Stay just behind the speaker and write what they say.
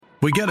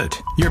We get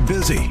it. You're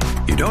busy.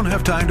 You don't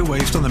have time to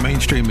waste on the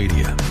mainstream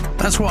media.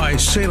 That's why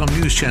Salem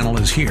News Channel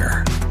is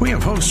here. We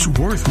have hosts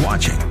worth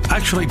watching,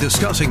 actually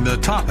discussing the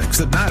topics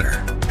that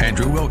matter.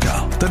 Andrew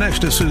Wilkow,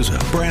 Dinesh D'Souza,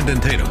 Brandon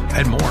Tatum,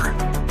 and more.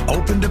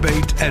 Open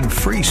debate and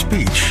free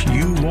speech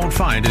you won't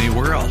find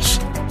anywhere else.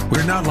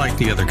 We're not like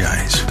the other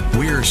guys.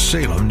 We're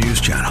Salem News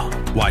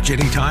Channel. Watch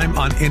anytime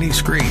on any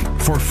screen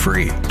for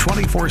free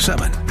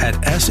 24/7 at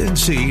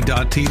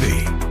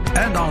snc.tv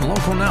and on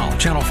Local Now,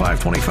 Channel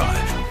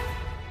 525.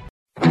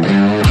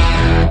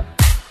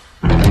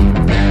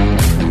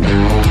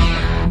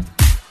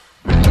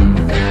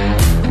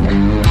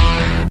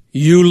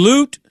 You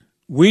loot,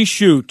 we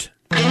shoot.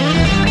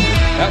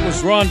 That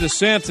was Ron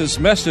DeSantis'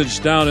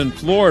 message down in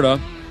Florida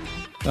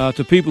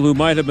to people who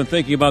might have been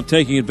thinking about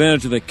taking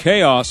advantage of the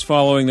chaos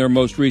following their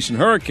most recent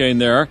hurricane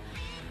there.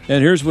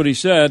 And here's what he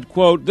said,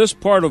 quote, "This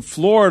part of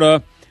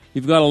Florida,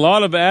 you've got a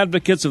lot of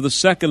advocates of the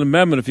Second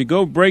Amendment. If you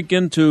go break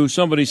into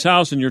somebody's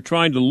house and you're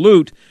trying to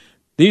loot,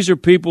 these are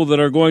people that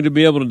are going to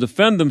be able to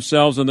defend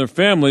themselves and their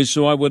families,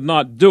 so I would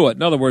not do it."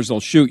 In other words, they'll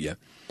shoot you.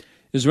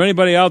 Is there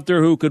anybody out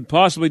there who could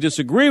possibly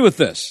disagree with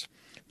this?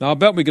 Now, I'll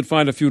bet we could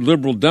find a few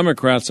liberal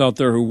Democrats out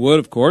there who would,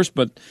 of course,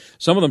 but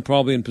some of them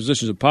probably in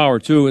positions of power,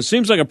 too. It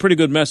seems like a pretty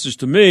good message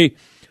to me.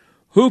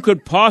 Who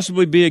could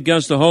possibly be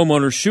against a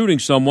homeowner shooting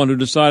someone who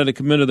decided to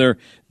come into their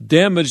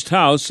damaged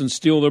house and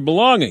steal their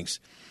belongings?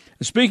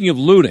 And speaking of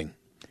looting,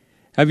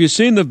 have you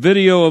seen the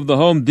video of the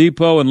Home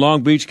Depot in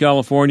Long Beach,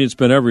 California? It's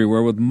been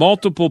everywhere, with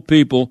multiple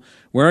people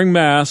wearing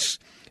masks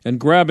and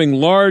grabbing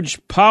large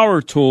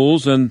power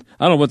tools, and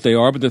I don't know what they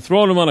are, but they're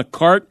throwing them on a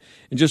cart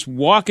and just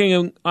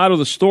walking out of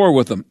the store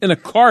with them in a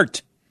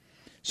cart.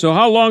 So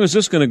how long is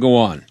this going to go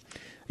on?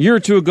 A year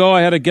or two ago,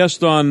 I had a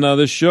guest on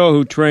this show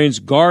who trains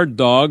guard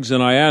dogs,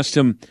 and I asked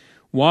him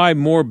why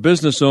more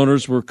business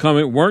owners weren't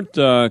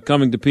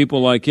coming to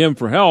people like him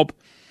for help.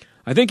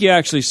 I think he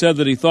actually said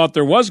that he thought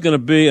there was going to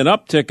be an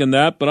uptick in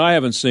that, but I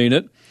haven't seen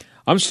it.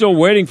 I'm still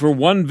waiting for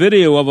one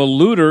video of a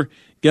looter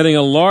getting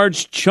a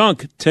large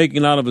chunk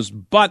taken out of his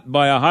butt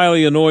by a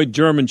highly annoyed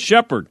German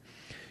Shepherd.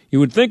 You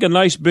would think a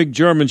nice big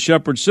German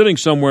Shepherd sitting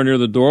somewhere near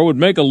the door would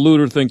make a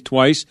looter think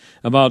twice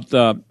about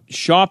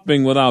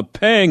shopping without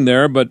paying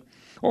there,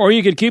 or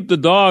you could keep the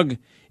dog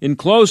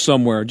enclosed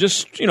somewhere.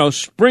 Just,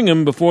 spring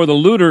him before the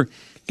looter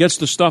gets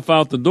the stuff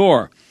out the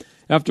door.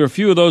 After a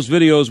few of those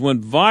videos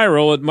went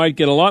viral, it might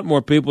get a lot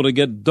more people to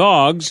get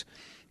dogs,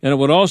 and it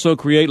would also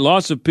create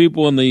lots of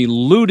people in the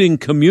looting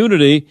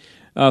community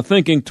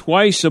thinking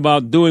twice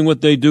about doing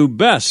what they do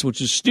best, which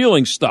is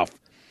stealing stuff.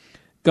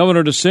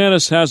 Governor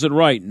DeSantis has it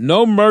right.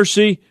 No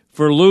mercy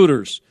for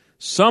looters.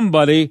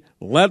 Somebody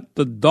let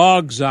the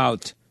dogs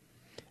out.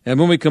 And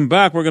when we come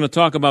back, we're going to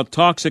talk about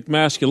toxic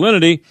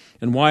masculinity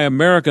and why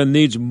America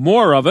needs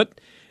more of it.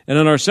 And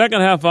in our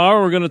second half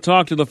hour, we're going to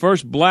talk to the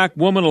first black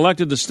woman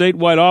elected to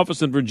statewide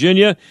office in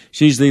Virginia.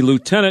 She's the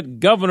lieutenant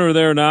governor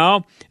there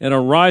now and a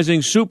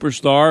rising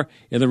superstar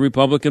in the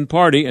Republican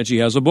Party, and she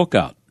has a book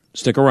out.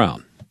 Stick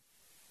around.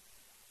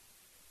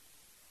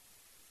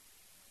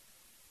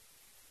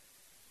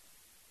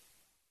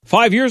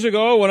 Five years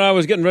ago, when I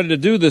was getting ready to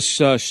do this,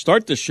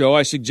 start the show,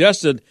 I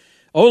suggested,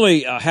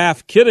 only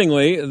half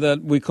kiddingly,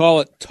 that we call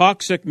it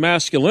toxic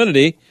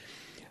masculinity.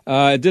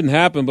 It didn't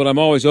happen, but I'm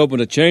always open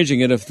to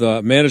changing it if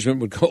the management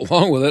would go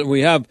along with it.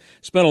 We have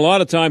spent a lot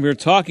of time here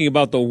talking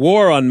about the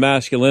war on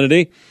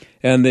masculinity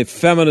and the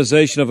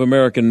feminization of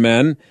American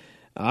men.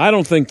 I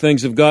don't think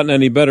things have gotten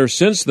any better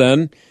since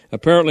then.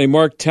 Apparently,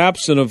 Mark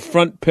Tapson of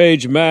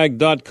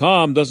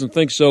FrontPageMag.com doesn't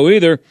think so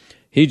either.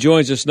 He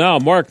joins us now.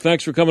 Mark,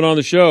 thanks for coming on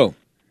the show.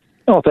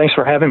 Oh, thanks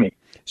for having me.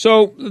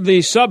 So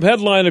the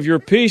sub-headline of your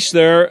piece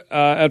there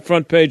at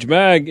Front Page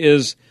Mag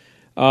is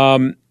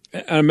an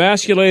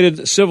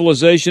emasculated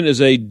civilization is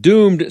a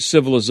doomed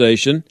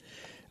civilization.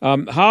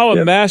 How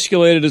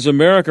emasculated is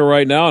America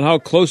right now, and how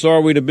close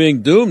are we to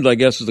being doomed, I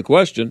guess is the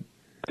question.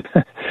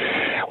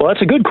 Well,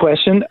 that's a good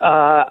question,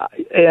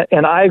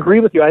 and I agree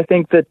with you. I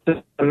think that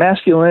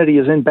masculinity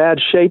is in bad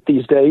shape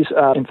these days.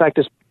 In fact,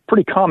 it's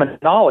pretty common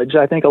knowledge.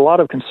 I think a lot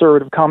of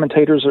conservative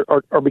commentators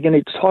are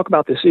beginning to talk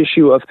about this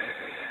issue of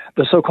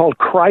the so-called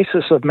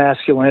crisis of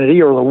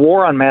masculinity or the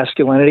war on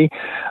masculinity.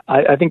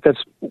 I think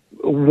that's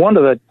one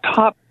of the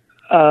top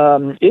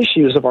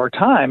issues of our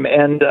time.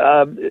 And,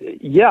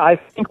 I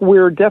think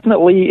we're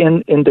definitely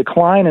in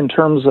decline in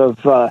terms of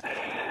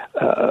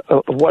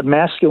what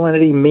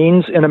masculinity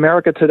means in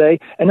America today,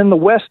 and in the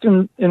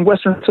Western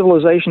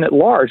civilization at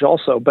large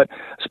also, but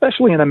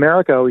especially in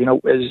America.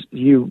 As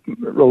you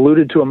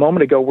alluded to a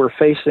moment ago, we're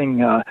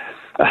facing a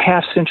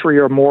half century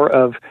or more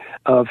of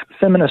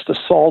feminist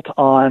assault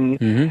on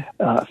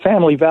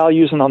family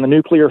values and on the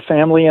nuclear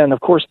family, and of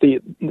course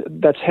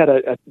that's had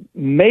a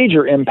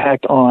major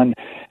impact on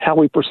how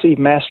we perceive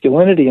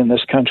masculinity in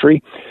this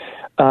country.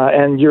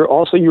 And you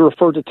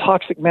referred to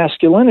toxic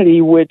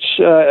masculinity, which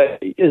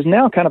is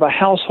now kind of a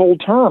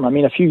household term. I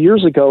mean, a few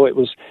years ago it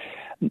was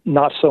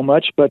not so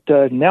much, but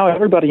now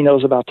everybody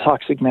knows about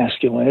toxic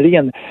masculinity.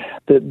 And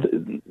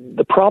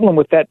the problem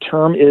with that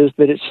term is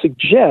that it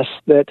suggests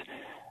that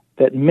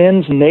that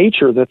men's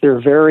nature, that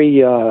they're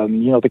very,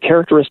 the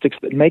characteristics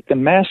that make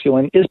them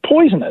masculine, is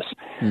poisonous.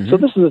 So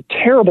this is a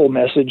terrible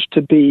message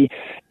to be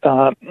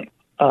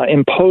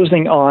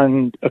imposing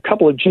on a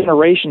couple of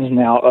generations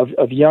now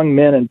of young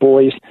men and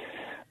boys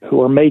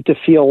who are made to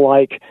feel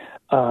like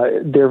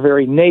their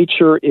very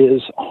nature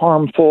is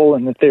harmful,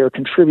 and that they're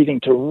contributing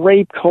to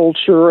rape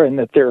culture, and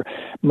that they're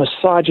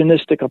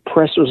misogynistic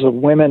oppressors of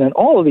women, and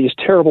all of these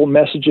terrible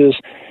messages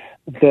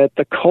that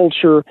the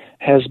culture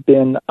has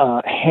been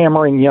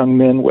hammering young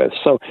men with.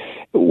 So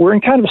we're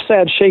in kind of a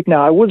sad shape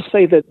now. I would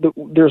say that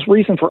there's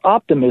reason for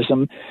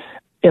optimism,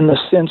 in the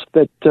sense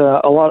that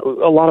a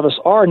lot of us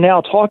are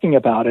now talking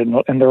about it,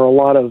 and there are a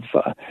lot of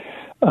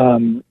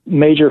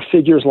major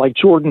figures like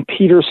Jordan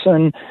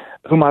Peterson,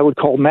 whom I would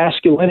call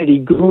masculinity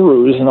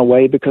gurus in a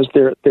way, because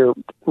they're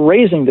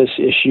raising this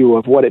issue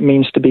of what it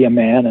means to be a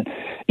man. And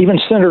even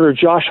Senator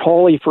Josh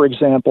Hawley, for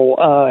example,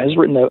 has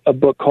written a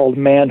book called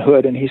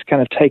Manhood, and he's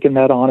kind of taken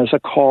that on as a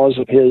cause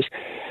of his.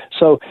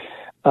 So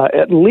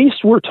at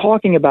least we're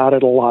talking about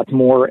it a lot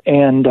more,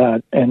 and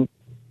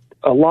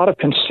a lot of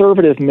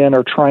conservative men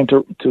are trying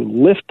to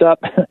lift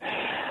up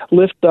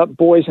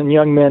boys and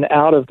young men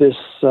out of this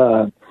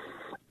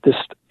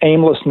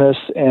aimlessness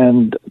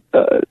and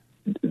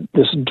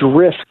this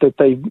drift that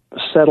they've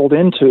settled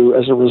into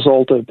as a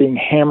result of being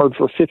hammered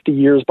for 50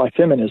 years by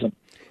feminism.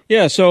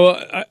 Yeah, so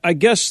I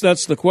guess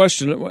that's the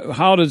question.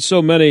 How did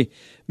so many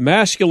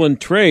masculine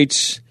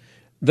traits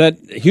that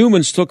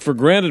humans took for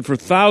granted for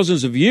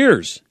thousands of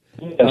years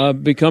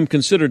become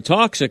considered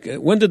toxic?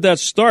 When did that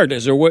start?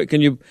 Is there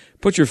can you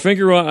put your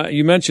finger on?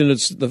 You mentioned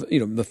it's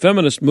the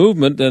feminist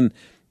movement, and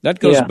that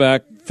goes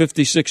back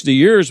 50, 60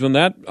 years when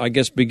that, I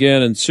guess,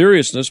 began in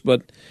seriousness.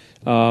 But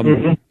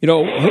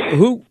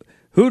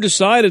who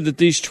decided that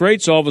these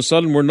traits all of a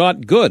sudden were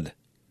not good?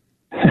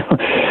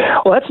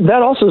 Well,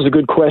 that also is a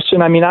good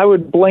question. I mean, I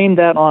would blame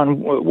that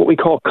on what we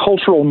call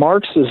cultural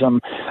Marxism,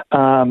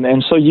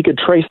 and so you could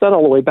trace that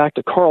all the way back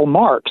to Karl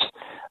Marx,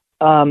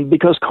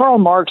 because Karl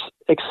Marx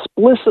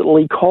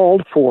explicitly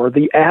called for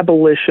the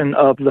abolition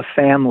of the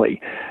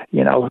family.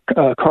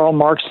 Karl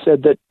Marx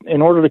said that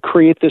in order to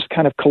create this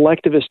kind of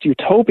collectivist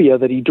utopia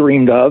that he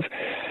dreamed of,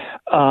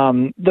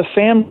 the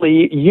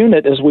family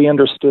unit, as we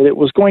understood it,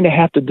 was going to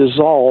have to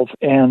dissolve,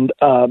 and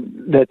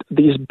that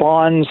these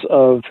bonds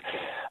of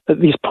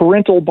these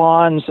parental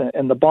bonds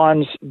and the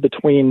bonds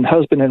between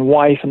husband and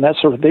wife and that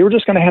sort of, they were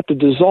just going to have to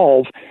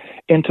dissolve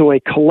into a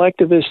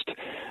collectivist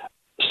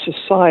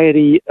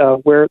society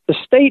where the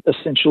state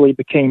essentially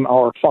became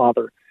our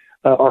father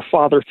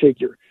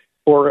figure,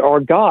 or our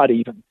God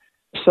even.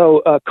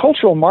 So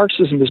cultural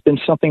Marxism has been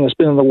something that's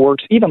been in the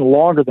works even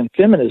longer than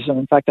feminism.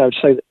 In fact, I would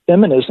say that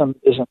feminism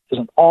is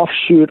an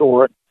offshoot,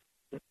 or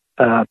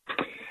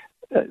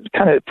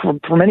kind of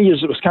for many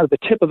years it was kind of the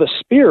tip of the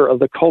spear of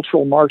the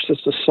cultural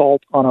Marxist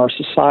assault on our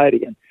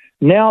society. And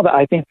now that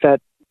I think that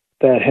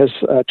has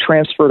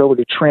transferred over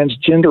to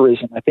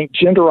transgenderism. I think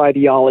gender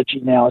ideology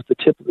now is the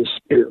tip of the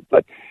spear,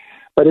 but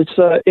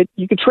it's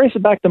you could trace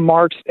it back to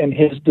Marx and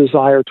his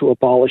desire to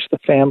abolish the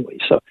family.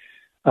 So,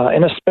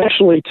 and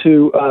especially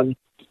to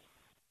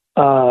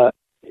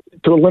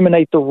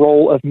eliminate the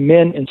role of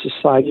men in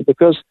society,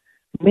 because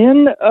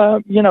men,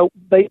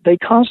 they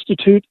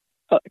constitute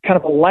kind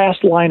of a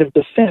last line of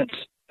defense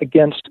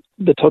against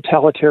the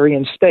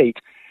totalitarian state.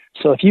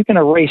 So if you can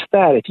erase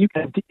that, if you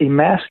can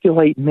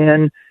emasculate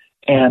men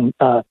and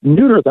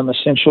neuter them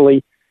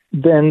essentially,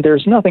 then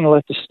there's nothing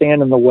left to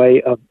stand in the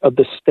way of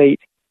the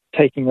state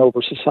taking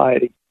over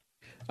society.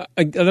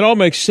 That all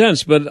makes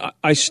sense, but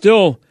I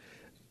still,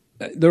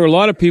 there are a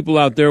lot of people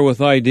out there with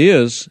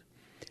ideas,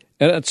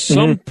 and at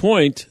some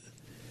point,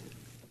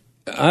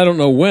 I don't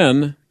know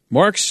when,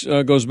 Marx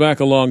goes back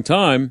a long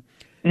time,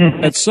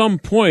 at some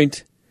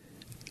point,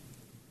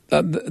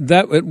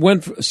 that it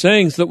went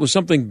saying that was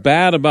something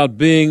bad about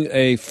being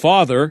a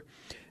father,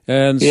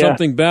 and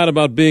something bad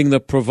about being the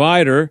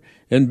provider,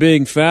 and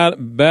being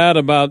bad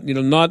about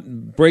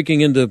not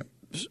breaking into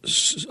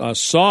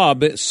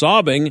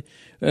sobbing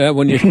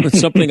when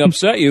something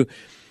upset you.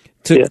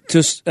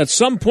 At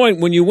some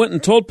point, when you went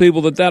and told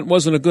people that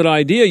wasn't a good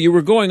idea, you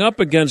were going up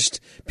against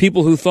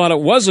people who thought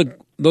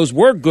those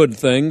were good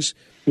things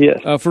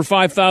for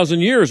 5,000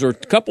 years or a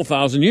couple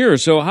thousand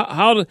years. So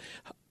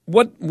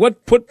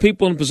what put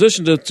people in a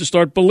position to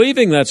start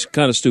believing that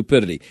kind of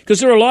stupidity? Because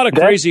there are a lot of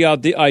crazy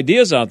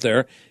ideas out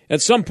there.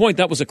 At some point,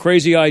 that was a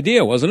crazy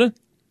idea, wasn't it?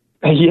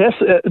 Yes,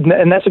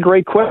 and that's a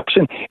great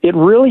question. It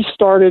really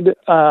started,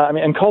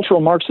 and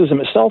cultural Marxism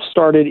itself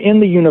started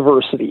in the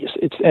universities.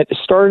 It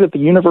started at the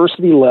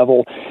university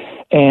level,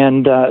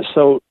 and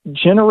so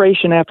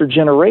generation after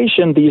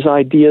generation, these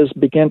ideas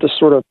began to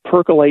sort of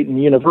percolate in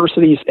the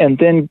universities and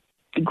then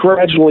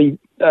gradually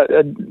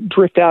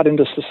drift out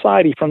into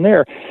society from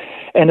there.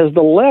 And as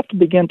the left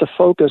began to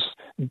focus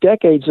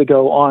decades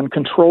ago on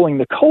controlling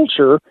the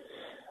culture,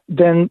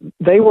 then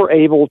they were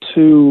able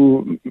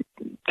to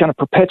kind of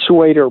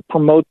perpetuate or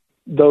promote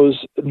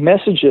those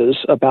messages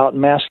about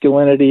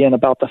masculinity and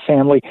about the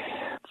family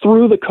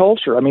through the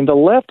culture. I mean, the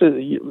left,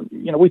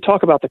 we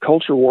talk about the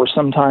culture war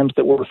sometimes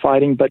that we're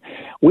fighting, but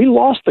we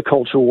lost the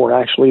culture war,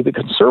 actually. The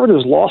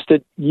conservatives lost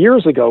it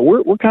years ago.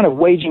 We're kind of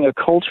waging a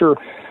culture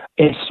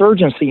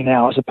insurgency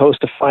now as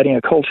opposed to fighting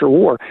a culture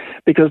war,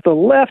 because the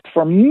left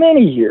for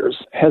many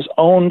years has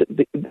owned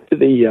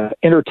the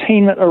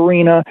entertainment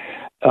arena,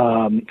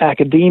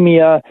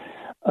 academia,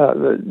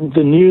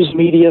 the news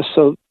media.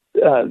 So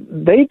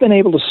they've been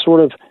able to sort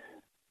of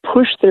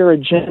push their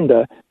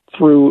agenda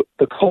through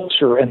the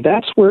culture, and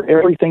that's where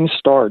everything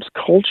starts.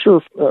 Culture,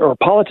 or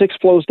politics,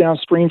 flows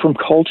downstream from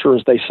culture,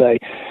 as they say.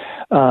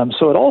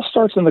 So it all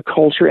starts in the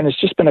culture, and it's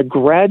just been a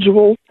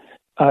gradual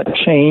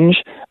change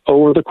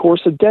over the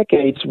course of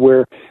decades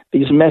where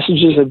these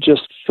messages have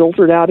just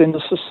filtered out into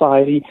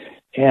society,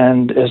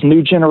 and as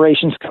new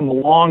generations come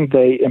along,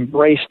 they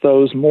embrace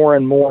those more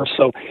and more.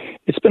 So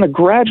it's been a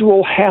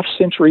gradual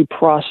half-century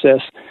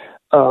process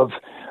of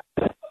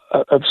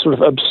sort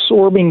of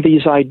absorbing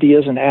these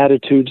ideas and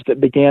attitudes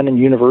that began in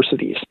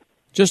universities.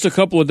 Just a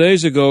couple of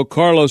days ago,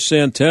 Carlos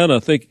Santana, I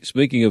think,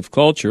 speaking of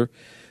culture,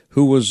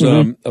 who was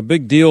a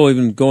big deal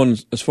even going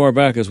as far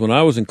back as when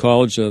I was in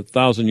college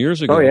 1,000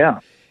 years ago. Oh, yeah.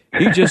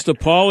 He just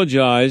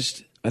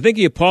apologized. I think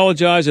he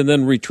apologized and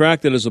then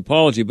retracted his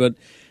apology, but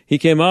he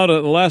came out,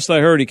 the last I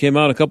heard, he came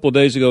out a couple of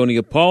days ago and he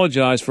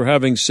apologized for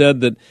having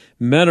said that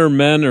men are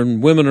men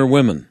and women are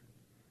women.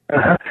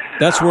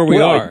 That's where we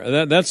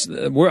are. That's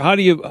where. How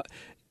do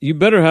you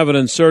better have an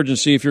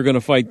insurgency if you're going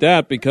to fight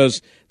that,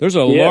 because there's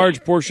a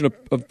large portion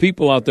of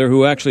people out there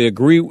who actually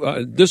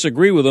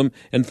disagree with him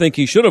and think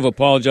he should have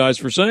apologized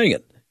for saying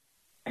it.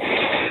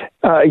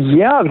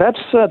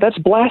 That's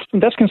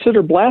blasphemy. That's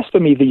considered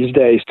blasphemy these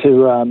days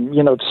to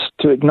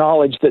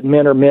acknowledge that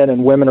men are men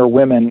and women are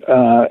women.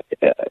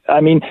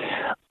 I mean,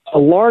 a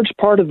large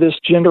part of this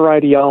gender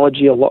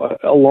ideology, a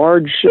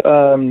large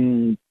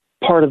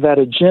part of that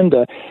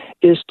agenda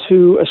is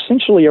to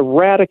essentially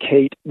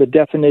eradicate the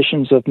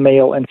definitions of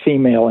male and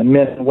female and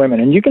men and women.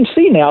 And you can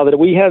see now that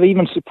we have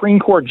even Supreme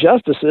Court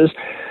justices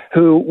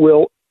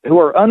who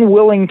are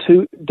unwilling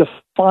to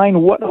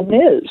define what a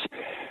woman is.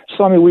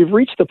 So, I mean, we've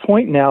reached the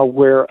point now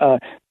where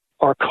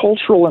our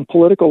cultural and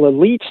political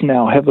elites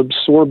now have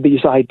absorbed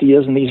these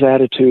ideas and these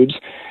attitudes,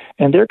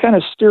 and they're kind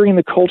of steering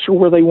the culture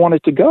where they want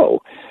it to go.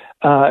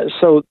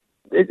 So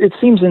it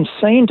seems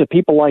insane to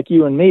people like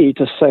you and me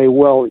to say,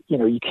 well,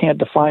 you can't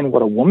define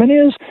what a woman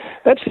is.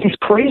 That seems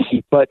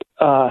crazy. But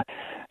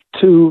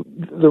to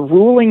the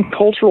ruling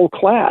cultural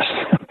class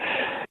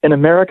in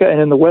America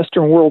and in the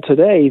Western world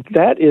today,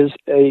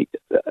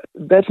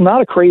 that's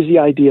not a crazy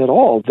idea at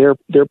all.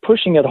 They're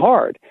pushing it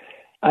hard.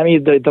 I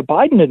mean, the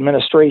Biden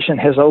administration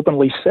has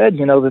openly said,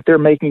 that they're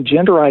making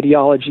gender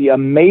ideology a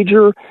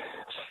major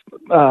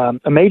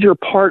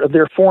part of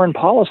their foreign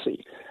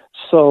policy.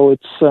 So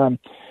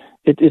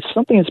it's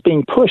something that's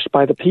being pushed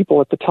by the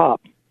people at the top.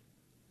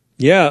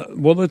 Yeah,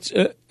 well,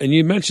 and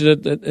you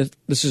mentioned that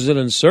this is an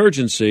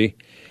insurgency.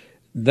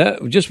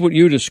 That just what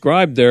you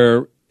described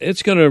there,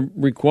 it's going to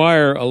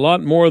require a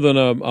lot more than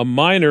a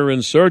minor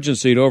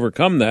insurgency to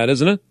overcome that,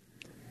 isn't it?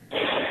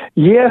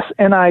 Yes,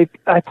 and I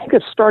think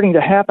it's starting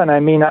to happen. I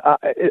mean,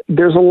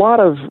 there's a lot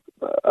of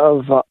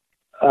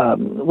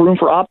room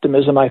for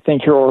optimism, I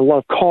think, here, or a lot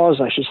of cause,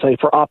 I should say,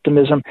 for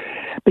optimism,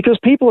 because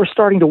people are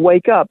starting to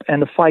wake up and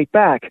to fight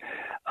back.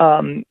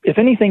 If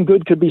anything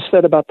good could be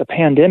said about the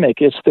pandemic,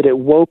 it's that it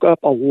woke up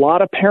a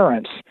lot of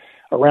parents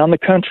around the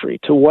country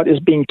to what is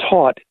being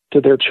taught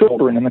to their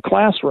children in the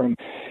classroom.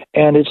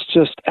 And it's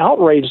just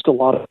outraged a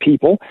lot of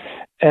people.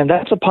 And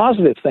that's a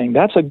positive thing.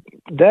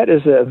 That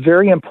is a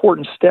very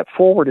important step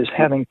forward, is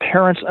having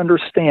parents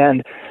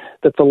understand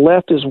that the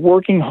left is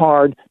working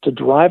hard to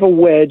drive a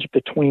wedge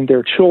between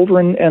their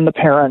children and the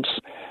parents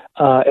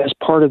as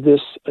part of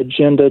this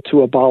agenda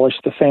to abolish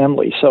the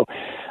family. So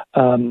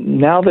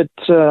now that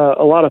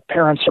a lot of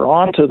parents are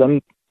onto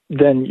them,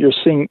 then you're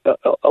seeing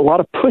a lot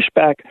of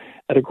pushback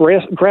at a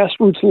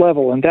grassroots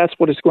level, and that's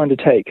what it's going to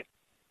take.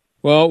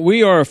 Well,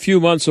 we are a few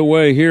months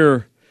away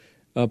here,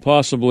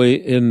 possibly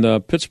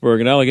in Pittsburgh,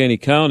 in Allegheny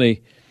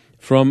County,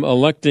 from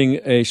electing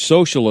a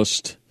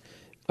socialist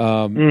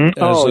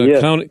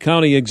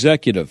county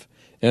executive.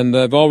 And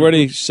they've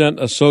already sent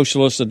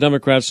a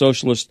Democrat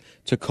socialist,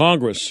 to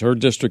Congress. Her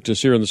district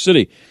is here in the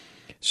city.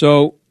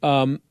 So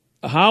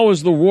how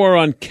is the war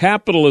on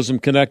capitalism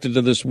connected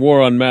to this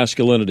war on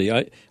masculinity?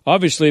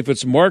 Obviously, if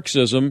it's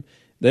Marxism,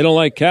 they don't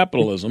like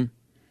capitalism.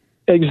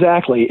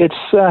 Exactly.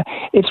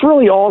 It's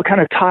really all kind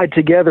of tied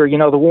together,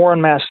 the war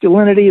on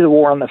masculinity, the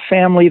war on the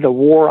family, the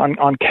war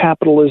on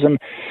capitalism,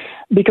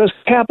 because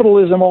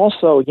capitalism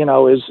also,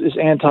 is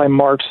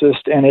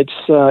anti-Marxist, and it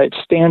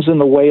stands in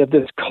the way of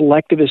this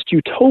collectivist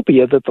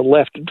utopia that the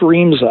left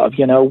dreams of,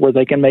 where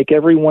they can make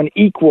everyone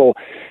equal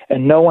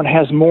and no one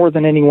has more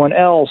than anyone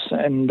else.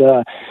 And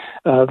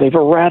they've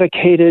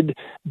eradicated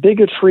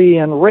bigotry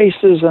and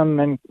racism,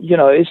 and,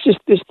 it's just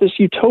this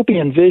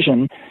utopian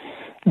vision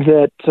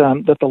that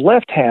the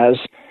left has,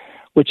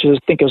 which is,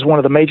 I think, is one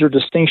of the major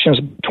distinctions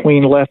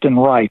between left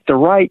and right. The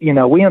right,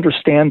 we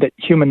understand that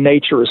human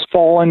nature is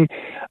fallen,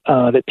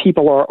 that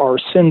people are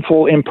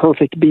sinful,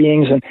 imperfect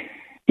beings, and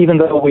even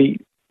though we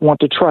want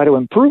to try to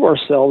improve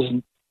ourselves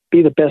and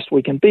be the best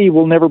we can be,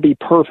 we'll never be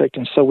perfect,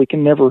 and so we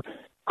can never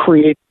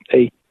create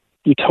a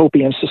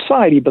utopian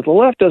society. But the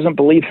left doesn't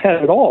believe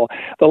that at all.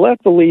 The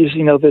left believes,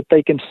 that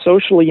they can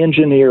socially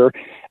engineer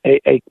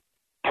a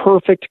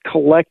perfect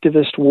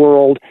collectivist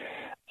world,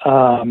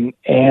 and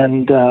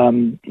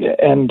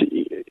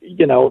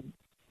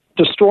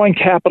destroying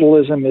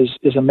capitalism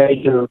is a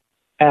major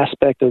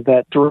aspect of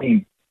that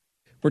dream.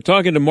 We're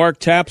talking to Mark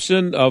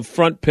Tapson of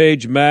Front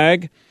Page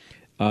Mag.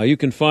 You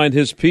can find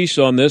his piece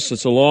on this.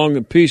 It's a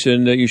long piece,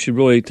 and you should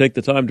really take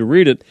the time to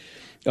read it.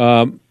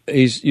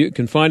 You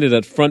can find it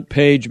at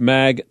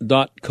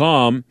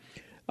frontpagemag.com.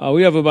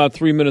 We have about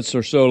 3 minutes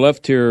or so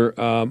left here.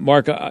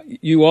 Mark,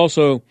 you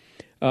also,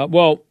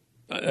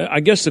 I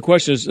guess the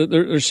question is,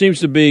 there seems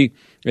to be,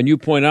 and you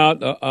point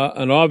out,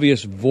 an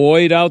obvious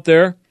void out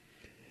there.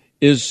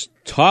 Is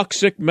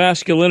toxic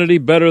masculinity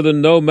better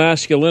than no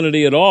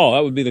masculinity at all?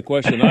 That would be the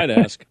question I'd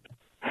ask.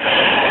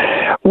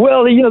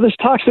 Well,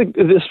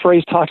 this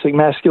phrase toxic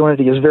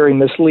masculinity is very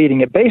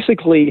misleading. It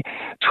basically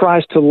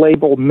tries to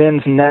label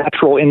men's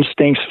natural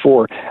instincts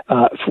for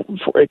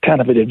kind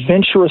of an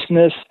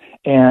adventurousness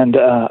and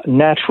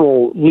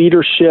natural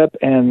leadership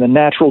and the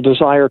natural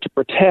desire to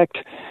protect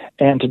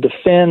and to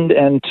defend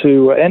and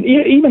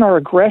even our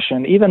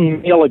aggression,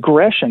 even male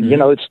aggression.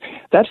 Mm-hmm.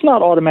 That's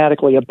not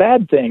automatically a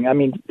bad thing. I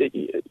mean,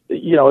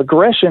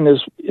 aggression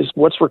is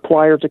what's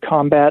required to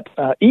combat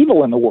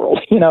evil in the world.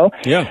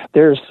 Yeah.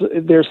 There's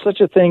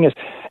such a thing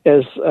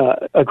as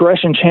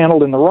aggression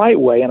channeled in the right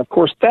way, and of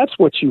course that's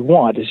what you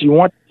want.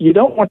 You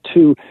don't want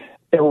to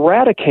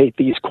eradicate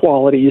these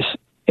qualities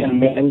in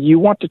men. You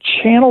want to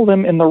channel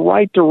them in the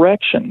right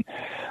direction.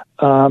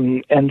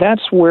 And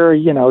that's where,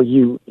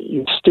 you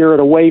steer it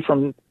away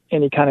from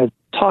any kind of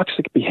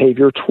toxic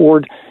behavior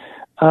toward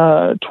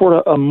a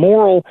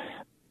moral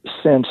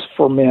sense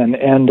for men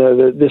and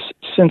this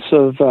sense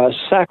of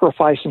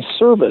sacrifice and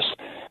service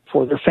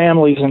for their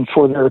families and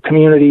for their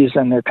communities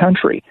and their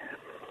country.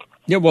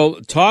 Yeah, well,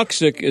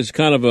 toxic is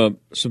kind of a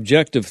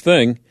subjective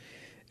thing,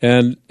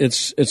 and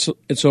it's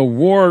a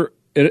war.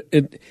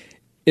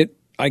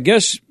 I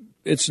guess.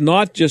 It's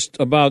not just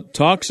about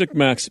toxic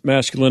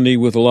masculinity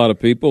with a lot of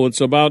people.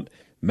 It's about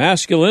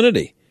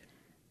masculinity.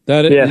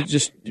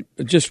 Just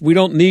we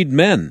don't need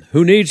men.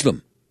 Who needs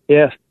them?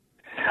 Yes.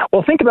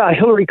 Well, think about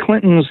Hillary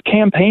Clinton's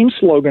campaign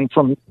slogan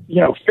from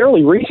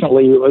fairly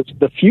recently. It was,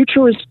 "The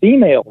future is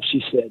female,"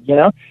 she said.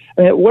 I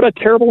mean, what a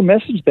terrible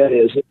message that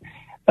is,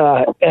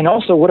 and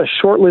also what a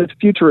short-lived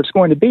future it's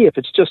going to be if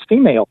it's just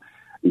female.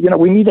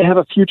 We need to have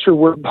a future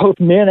where both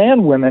men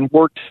and women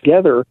work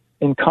together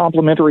in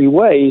complementary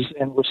ways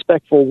and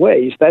respectful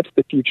ways. That's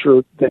the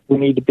future that we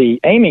need to be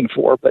aiming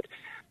for. But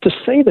to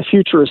say the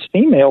future is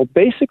female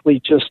basically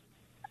just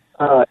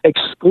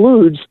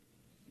excludes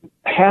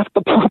half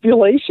the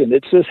population.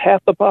 It says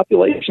half the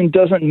population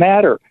doesn't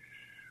matter.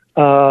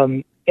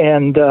 That's,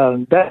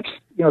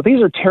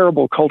 these are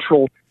terrible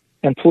cultural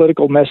and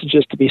political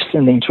messages to be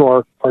sending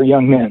to our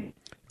young men.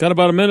 Got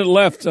about a minute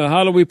left.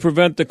 How do we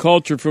prevent the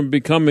culture from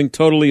becoming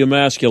totally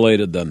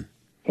emasculated then?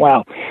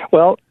 Wow.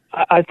 Well,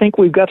 I think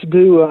we've got to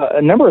do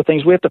a number of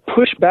things. We have to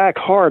push back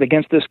hard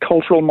against this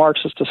cultural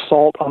Marxist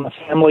assault on the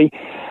family.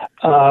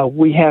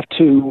 We have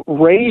to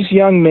raise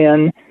young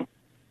men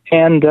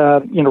and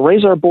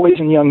raise our boys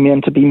and young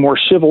men to be more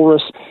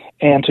chivalrous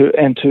and to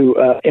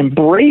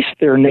embrace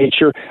their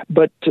nature,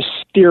 but to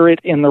steer it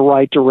in the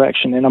right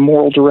direction, in a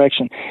moral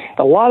direction.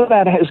 A lot of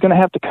that is going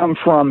to have to come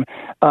from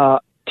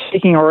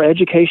taking our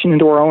education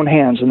into our own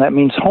hands, and that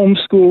means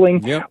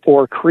homeschooling. Yep.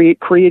 Or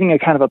creating a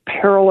kind of a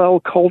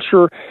parallel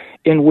culture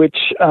in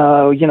which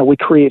we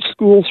create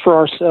schools for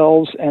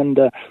ourselves, and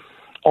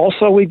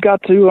also we've got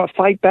to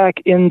fight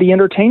back in the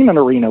entertainment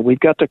arena.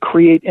 We've got to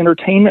create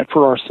entertainment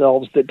for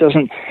ourselves that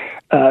doesn't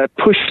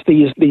push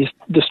these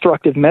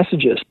destructive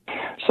messages.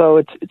 So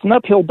it's an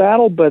uphill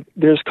battle, but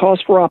there's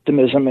cause for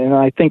optimism, and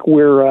I think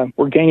we're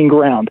gaining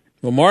ground.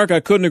 Well, Mark,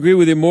 I couldn't agree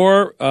with you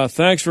more.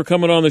 Thanks for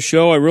coming on the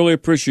show. I really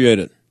appreciate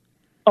it.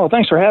 Oh,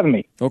 thanks for having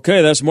me.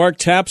 Okay, that's Mark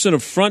Tapson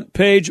of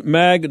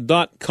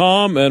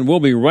FrontPageMag.com, and we'll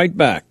be right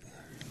back.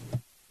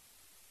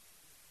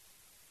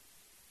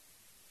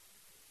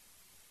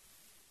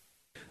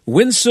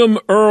 Winsome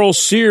Earl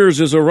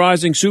Sears is a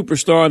rising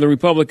superstar in the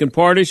Republican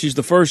Party. She's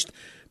the first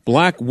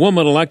black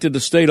woman elected to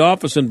state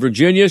office in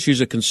Virginia.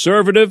 She's a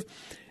conservative,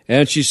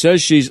 and she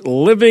says she's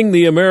living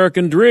the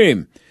American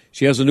dream.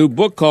 She has a new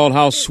book called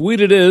How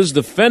Sweet It Is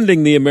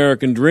Defending the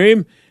American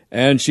Dream,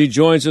 and she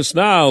joins us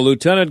now.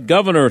 Lieutenant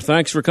Governor,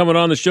 thanks for coming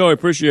on the show. I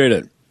appreciate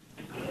it.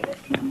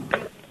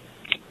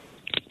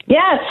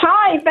 Yes,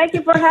 hi. Thank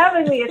you for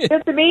having me. It's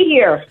good to be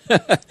here.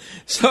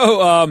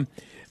 So,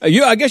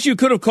 I guess you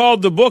could have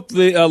called the book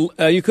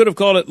you could have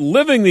called it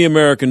 "Living the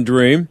American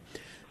Dream,"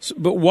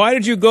 but why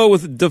did you go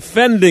with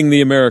 "Defending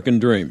the American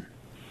Dream"?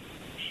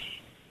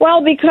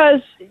 Well, because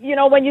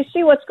when you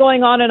see what's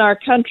going on in our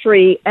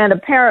country, and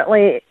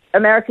apparently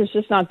America's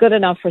just not good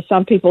enough for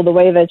some people the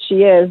way that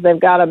she is. They've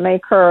got to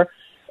make her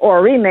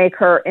or remake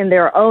her in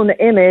their own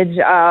image.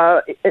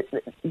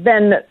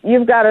 Then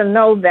you've got to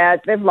know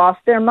that they've lost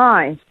their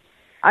minds.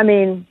 I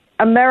mean,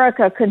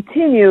 America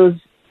continues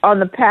on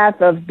the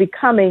path of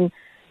becoming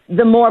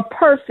the more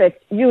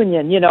perfect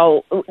union. You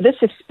know, this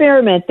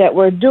experiment that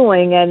we're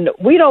doing, and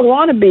we don't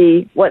want to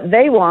be what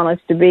they want us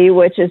to be,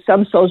 which is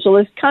some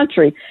socialist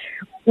country.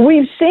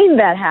 We've seen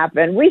that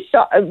happen. We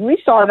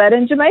saw that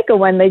in Jamaica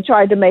when they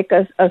tried to make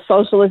us a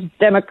socialist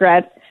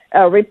democrat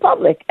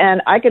republic.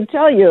 And I can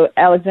tell you,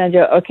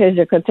 Alexandria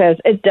Ocasio-Cortez,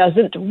 it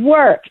doesn't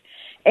work.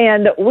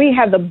 And we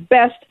have the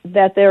best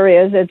that there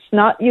is. It's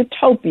not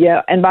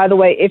utopia. And by the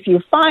way, if you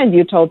find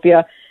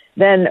utopia,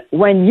 then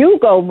when you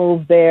go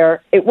move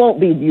there, it won't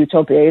be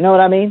utopia. You know what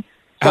I mean?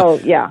 So,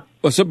 yeah.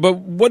 But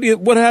what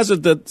is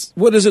it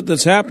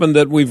that's happened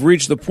that we've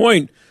reached the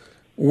point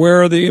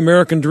where the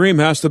American dream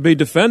has to be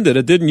defended?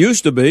 It didn't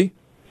used to be.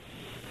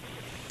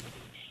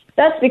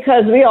 That's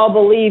because we all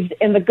believed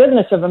in the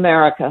goodness of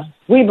America.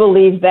 We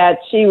believed that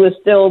she was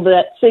still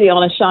that city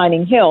on a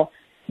shining hill,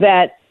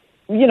 that,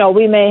 you know,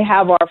 we may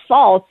have our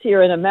faults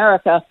here in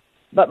America,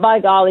 but by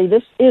golly,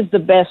 this is the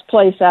best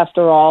place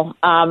after all.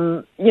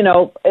 You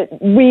know,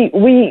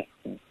 we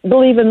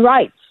believe in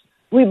rights.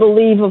 We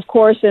believe, of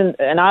course,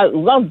 and I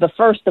love the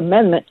First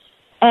Amendment.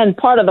 And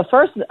part of the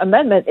First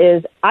Amendment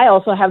is I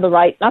also have the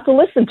right not to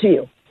listen to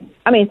you.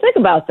 I mean, think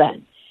about that.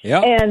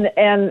 Yeah.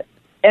 And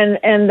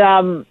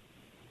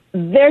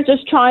they're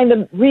just trying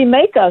to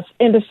remake us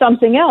into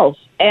something else.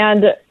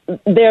 And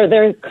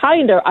they're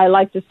kinder, I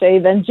like to say,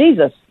 than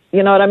Jesus.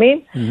 You know what I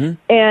mean? Mm-hmm.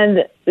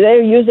 And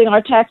they're using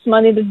our tax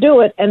money to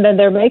do it, and then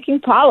they're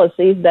making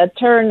policies that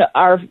turn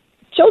our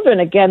children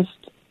against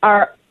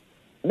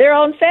their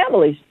own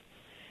families.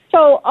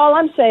 So all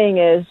I'm saying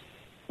is,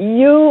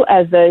 you,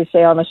 as they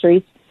say on the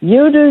streets,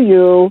 you do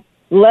you.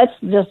 Let's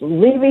just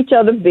leave each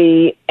other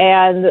be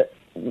and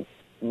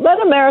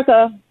let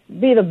America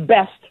be the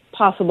best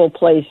possible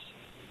place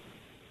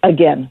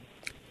again.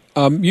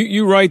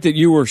 You write that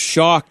you were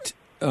shocked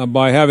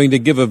by having to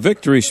give a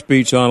victory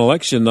speech on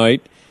election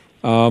night.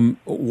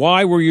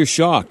 Why were you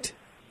shocked?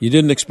 You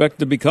didn't expect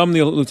to become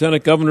the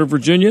Lieutenant Governor of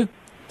Virginia?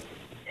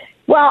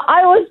 Well,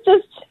 I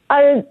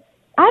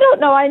don't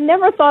know. I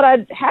never thought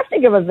I'd have to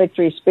give a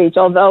victory speech,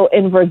 although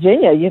in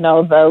Virginia, you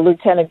know, the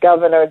Lieutenant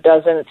Governor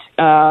doesn't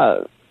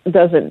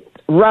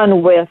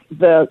run with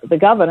the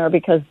governor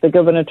because the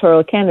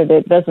gubernatorial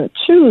candidate doesn't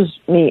choose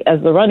me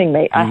as the running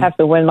mate. Mm-hmm. I have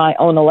to win my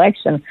own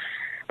election.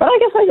 But I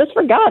guess I just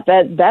forgot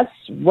that that's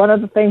one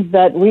of the things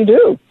that we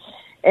do.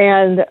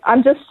 And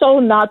I'm just so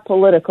not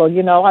political.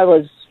 You know, I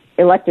was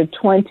elected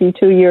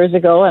 22 years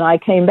ago, and I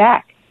came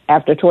back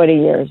after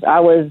 20 years. I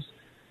was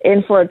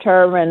in for a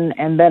term,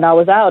 and then I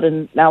was out,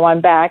 and now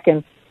I'm back.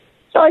 And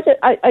so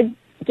I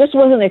just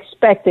wasn't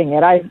expecting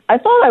it. I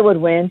thought I would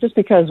win just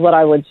because what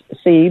I would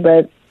see,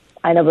 but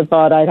I never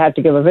thought I'd have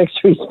to give a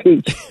victory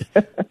speech.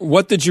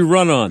 What did you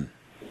run on?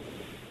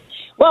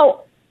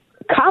 Well,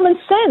 common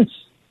sense.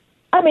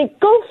 I mean,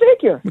 go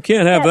figure. We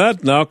can't have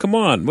that now. Come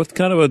on. What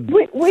kind of a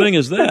thing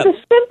is that? The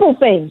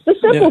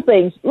simple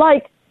things,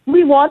 like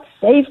we want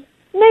safe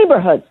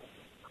neighborhoods.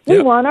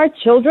 We want our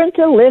children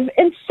to live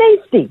in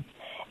safety.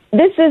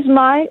 This is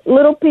my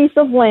little piece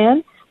of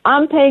land.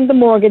 I'm paying the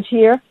mortgage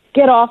here.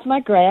 Get off my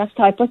grass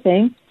type of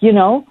thing, you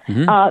know.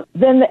 Mm-hmm.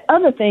 Then the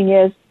other thing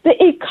is the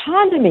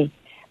economy.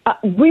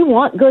 We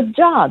want good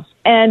jobs.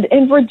 And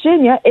in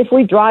Virginia, if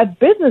we drive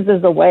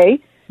businesses away,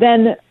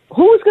 then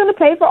who's going to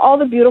pay for all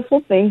the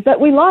beautiful things that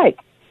we like?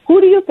 Who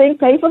do you think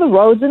pay for the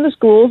roads and the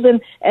schools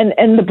and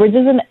the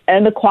bridges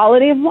and the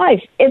quality of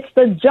life? It's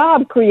the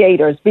job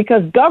creators,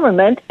 because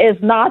government is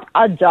not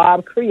a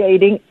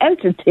job-creating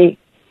entity.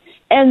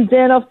 And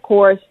then, of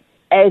course,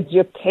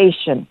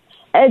 education.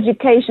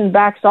 Education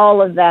backs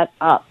all of that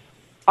up.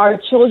 Our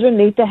children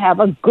need to have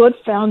a good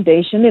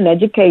foundation in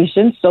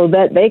education so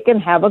that they can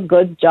have a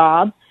good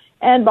job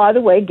and, by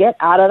the way, get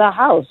out of the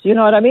house. You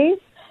know what I mean?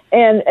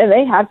 And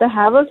they have to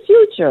have a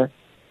future.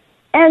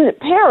 And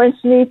parents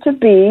need to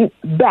be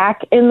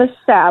back in the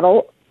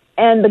saddle,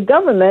 and the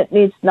government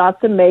needs not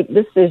to make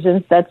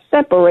decisions that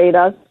separate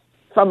us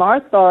from our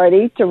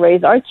authority to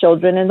raise our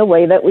children in the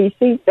way that we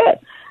see fit.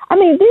 I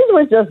mean, these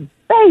were just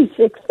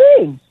basic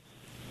things.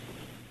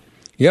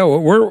 Yeah,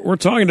 well, we're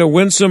talking to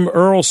Winsome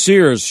Earl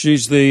Sears.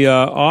 She's the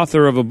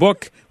author of a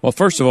book. Well,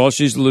 first of all,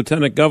 she's the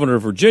Lieutenant Governor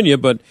of Virginia,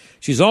 but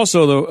she's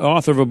also the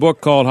author of a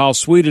book called How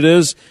Sweet It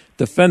Is,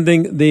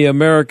 Defending the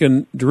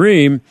American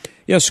Dream.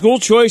 Yeah, school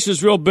choice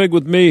is real big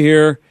with me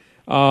here.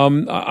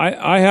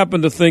 I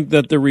happen to think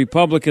that the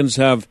Republicans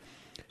have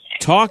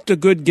talked a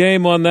good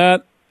game on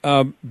that,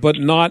 but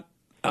not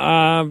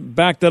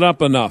backed it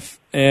up enough.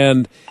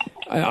 And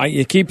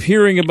you keep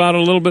hearing about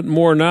it a little bit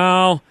more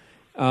now,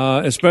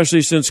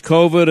 especially since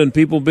COVID and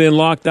people being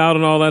locked out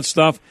and all that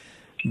stuff.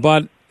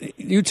 But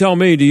you tell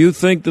me, do you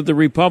think that the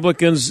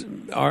Republicans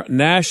are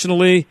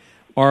nationally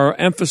are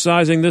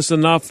emphasizing this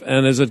enough,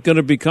 and is it going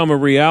to become a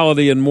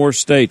reality in more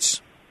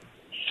states?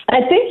 I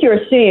think think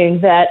you're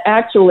seeing that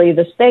actually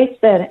the states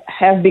that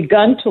have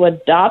begun to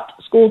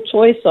adopt school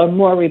choice are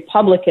more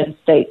Republican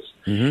states.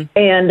 Mm-hmm.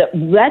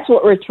 And that's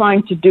what we're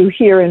trying to do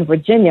here in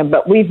Virginia,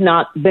 but we've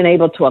not been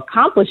able to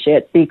accomplish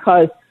it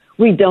because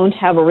we don't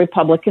have a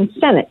Republican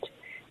Senate.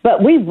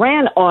 But we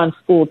ran on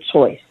school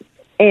choice,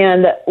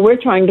 and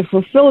we're trying to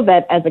fulfill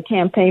that as a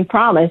campaign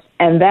promise,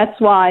 and that's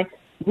why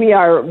we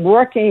are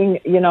working,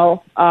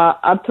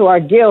 up to our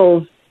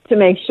gills to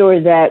make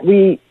sure that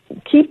we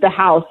keep the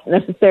House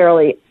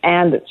necessarily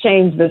and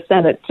change the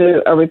Senate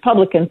to a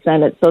Republican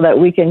Senate so that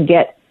we can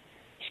get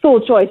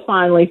school choice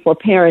finally for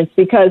parents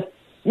because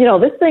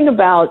this thing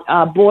about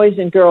boys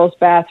and girls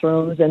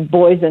bathrooms and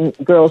boys and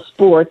girls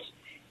sports,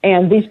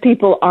 and these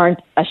people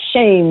aren't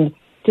ashamed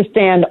to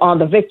stand on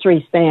the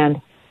victory stand,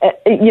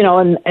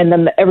 and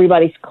then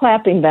everybody's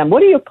clapping them.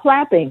 What are you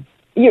clapping?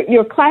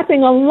 You're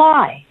clapping a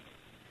lie.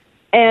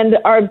 And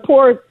our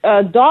poor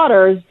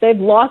daughters, they've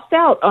lost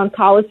out on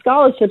college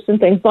scholarships and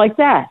things like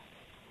that.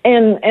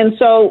 And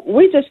so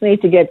we just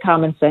need to get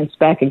common sense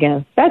back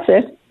again. That's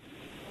it.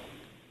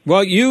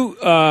 Well, you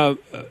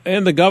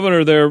and the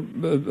governor there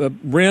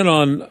ran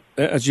on,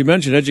 as you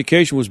mentioned,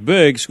 education was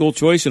big, school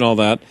choice and all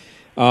that.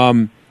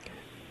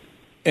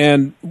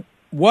 And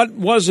what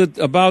was it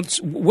about?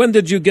 When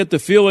did you get the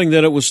feeling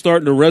that it was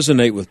starting to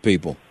resonate with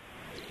people?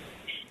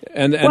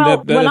 And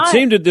that it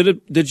seemed to,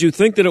 did you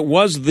think that it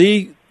was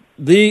the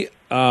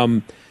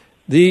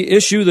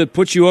issue that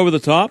put you over the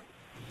top?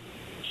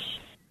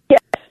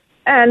 Yes,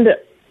 and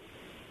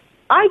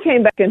I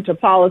came back into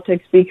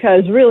politics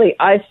because really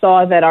I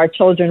saw that our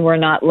children were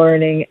not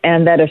learning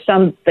and that if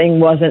something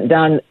wasn't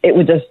done, it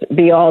would just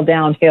be all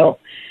downhill.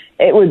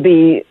 It would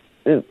be,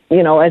 as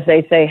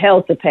they say,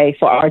 hell to pay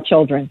for our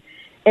children.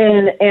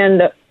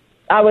 And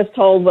I was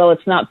told, well,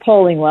 it's not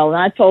polling well.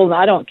 And I told them,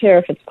 I don't care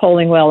if it's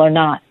polling well or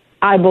not.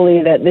 I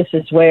believe that this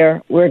is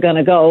where we're going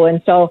to go.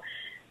 And so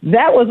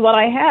that was what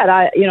I had.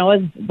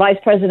 As vice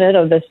president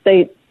of the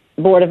State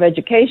Board of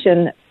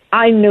Education,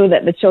 I knew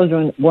that the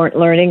children weren't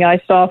learning.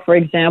 I saw, for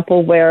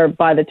example, where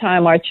by the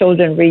time our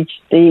children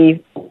reached the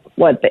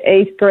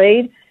 8th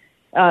grade,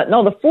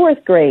 the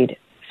 4th grade,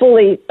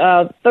 fully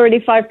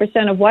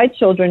 35% of white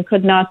children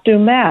could not do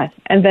math.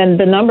 And then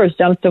the numbers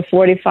jumped to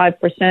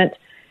 45%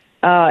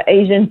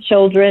 Asian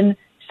children,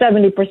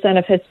 70%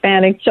 of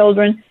Hispanic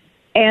children,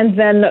 and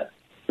then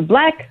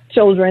black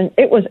children,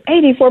 it was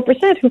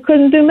 84% who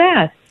couldn't do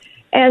math.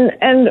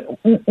 And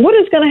what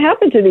is going to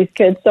happen to these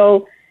kids?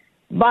 So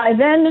by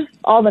then,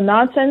 all the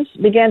nonsense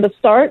began to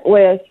start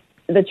with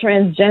the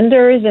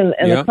transgenders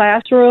in the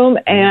classroom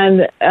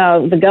and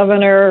the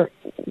governor,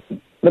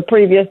 the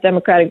previous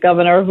Democratic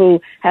governor who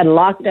had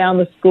locked down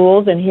the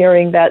schools and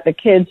hearing that the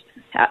kids,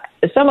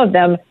 some of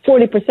them,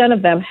 40%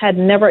 of them had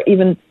never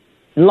even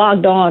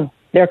logged on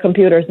their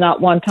computers,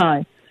 not one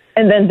time.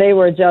 And then they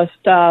were just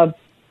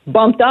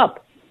bumped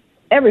up.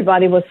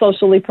 Everybody was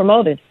socially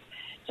promoted.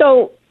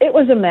 So it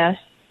was a mess.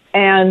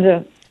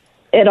 And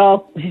it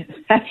all,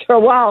 after a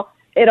while,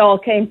 it all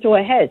came to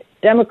a head.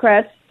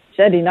 Democrats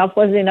said enough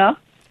was enough,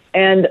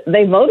 and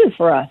they voted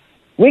for us.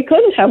 We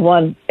couldn't have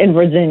won in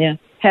Virginia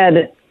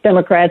had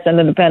Democrats and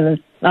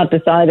independents not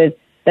decided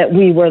that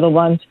we were the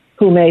ones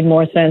who made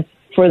more sense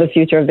for the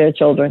future of their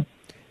children.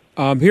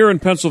 Here in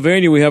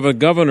Pennsylvania, we have a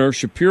governor,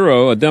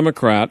 Shapiro, a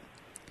Democrat,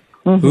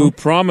 who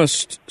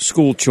promised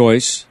school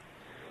choice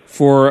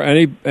for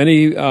any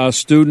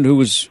student who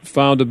was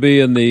found to be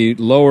in the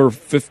lower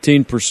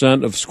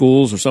 15% of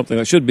schools or something.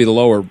 That should be the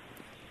lower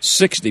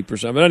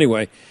 60%. But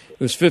anyway, it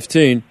was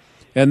 15.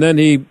 And then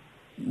he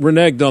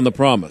reneged on the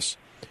promise.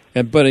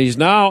 But he's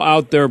now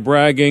out there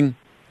bragging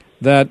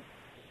that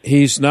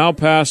he's now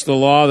passed a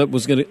law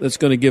that's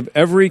going to give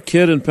every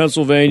kid in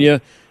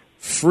Pennsylvania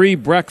free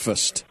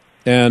breakfast.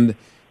 And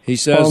he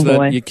says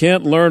that you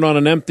can't learn on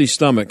an empty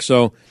stomach.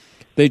 So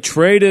they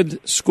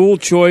traded school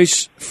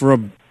choice for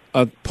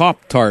a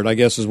Pop-Tart, I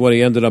guess, is what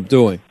he ended up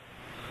doing.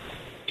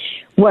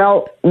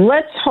 Well,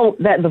 let's hope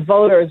that the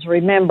voters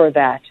remember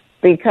that,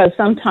 because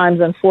sometimes,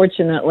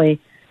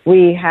 unfortunately,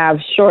 we have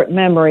short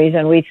memories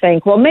and we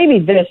think, well, maybe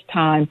this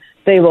time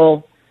they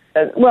will,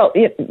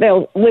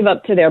 they'll live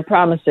up to their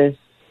promises.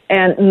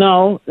 And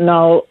no,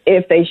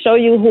 if they show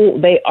you who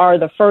they are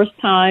the first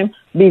time,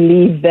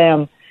 believe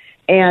them.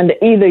 And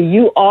either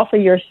you offer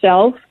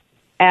yourself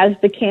as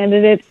the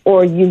candidate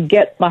or you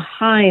get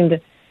behind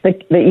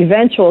the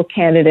eventual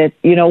candidate,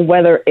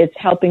 whether it's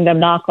helping them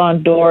knock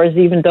on doors,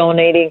 even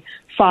donating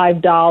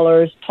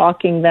 $5,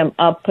 talking them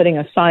up, putting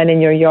a sign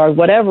in your yard,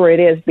 whatever it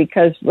is,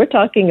 because we're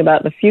talking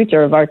about the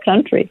future of our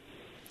country.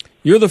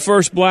 You're the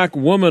first black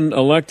woman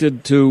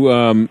elected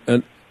to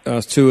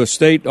a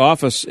state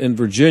office in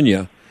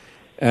Virginia,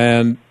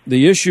 and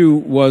the issue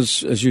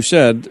was, as you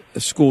said,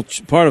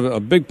 a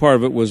big part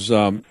of it was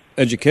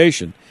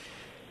education.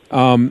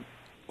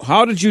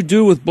 How did you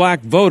do with black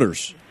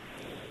voters?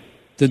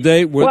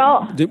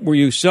 Were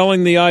you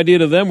selling the idea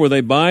to them? Were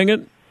they buying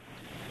it?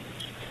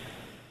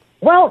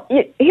 Well,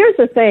 here's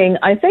the thing.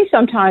 I think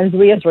sometimes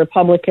we as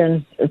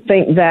Republicans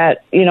think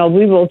that,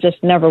 we will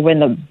just never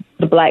win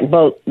the black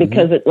vote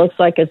because it looks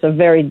like it's a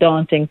very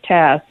daunting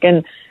task.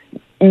 And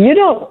you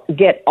don't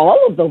get all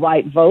of the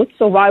white votes,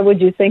 so why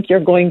would you think you're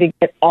going to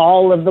get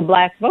all of the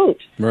black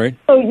votes? Right.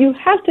 So you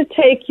have to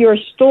take your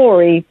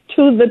story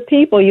to the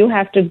people. You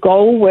have to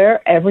go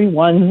where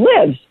everyone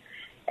lives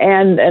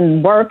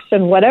and works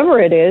and whatever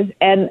it is,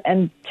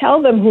 and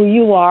tell them who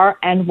you are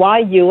and why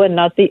you and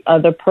not the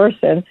other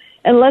person,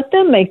 and let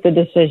them make the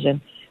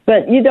decision.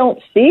 But you don't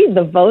see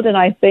the vote, and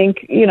I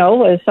think,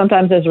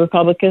 sometimes as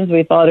Republicans,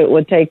 we thought it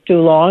would take too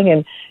long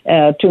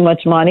and too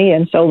much money,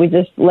 and so we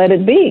just let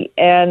it be.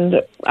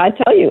 And I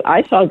tell you,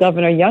 I saw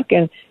Governor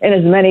Youngkin in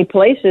as many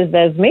places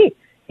as me.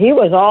 He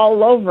was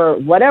all over,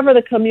 whatever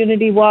the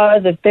community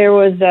was. If there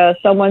was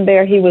someone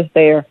there, he was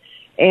there.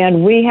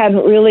 And we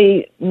haven't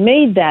really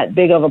made that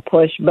big of a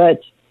push, but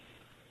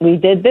we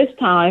did this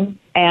time,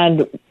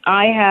 and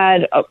I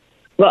had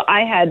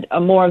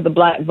more of the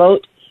black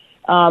vote.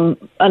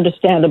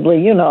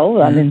 Understandably,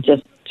 I mean,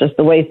 just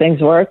the way things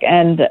work.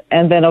 And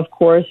then, of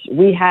course,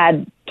 we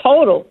had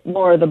total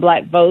more of the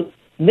black vote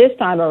this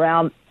time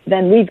around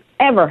than we've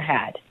ever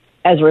had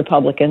as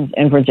Republicans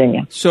in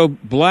Virginia. So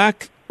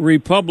black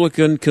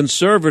Republican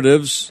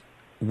conservatives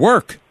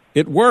work.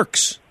 It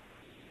works.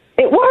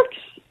 It works.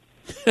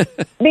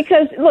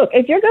 Because, look,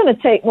 if you're going to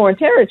take more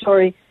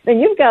territory, then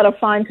you've got to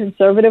find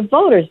conservative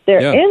voters.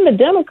 They're in the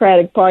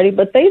Democratic Party,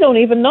 but they don't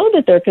even know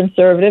that they're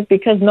conservative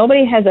because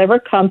nobody has ever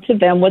come to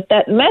them with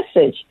that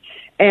message.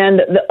 And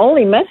the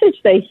only message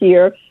they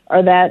hear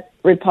are that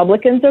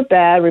Republicans are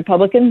bad,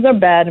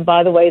 and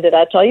by the way, did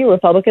I tell you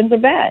Republicans are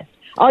bad?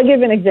 I'll give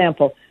you an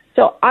example.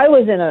 So I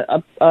was in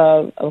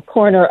a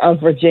corner of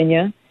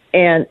Virginia,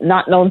 and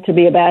not known to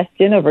be a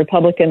bastion of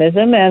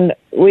Republicanism, and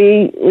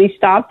we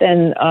stopped,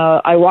 and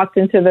I walked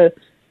into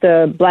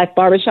the black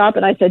barbershop,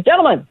 and I said,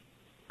 "Gentlemen,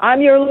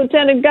 I'm your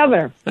lieutenant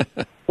governor.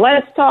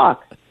 Let's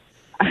talk."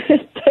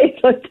 They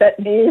looked at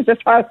me as if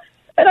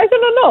and I said,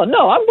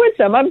 no, I'm with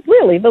them. I'm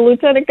really the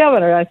lieutenant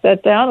governor. I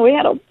sat down. We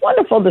had a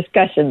wonderful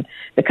discussion.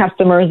 The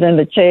customers in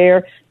the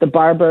chair, the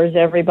barbers,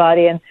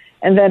 everybody, and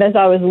then as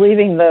I was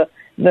leaving,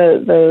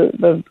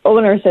 the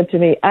owner said to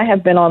me, "I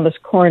have been on this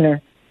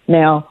corner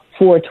now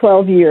for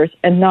 12 years,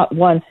 and not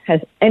once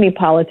has any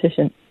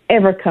politician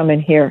ever come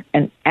in here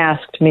and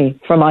asked me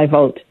for my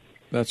vote."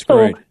 That's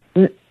great.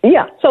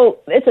 So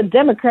it's a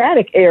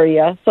Democratic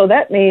area, so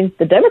that means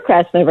the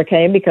Democrats never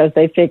came because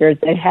they figured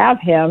they'd have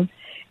him,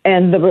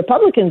 and the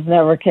Republicans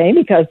never came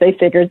because they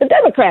figured the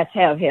Democrats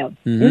have him.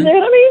 Mm-hmm. You know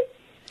what I mean?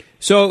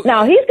 So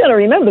now he's going to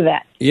remember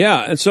that.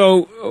 Yeah, and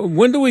so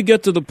when do we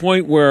get to the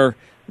point where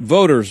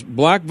voters,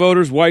 black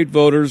voters, white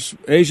voters,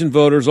 Asian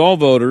voters, all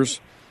voters,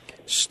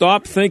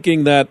 stop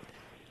thinking that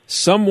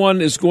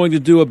someone is going to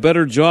do a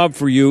better job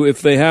for you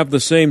if they have the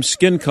same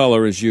skin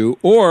color as you,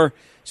 or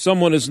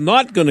someone is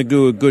not going to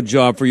do a good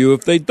job for you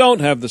if they don't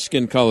have the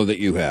skin color that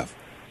you have?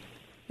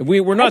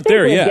 We're not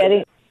there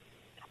yet.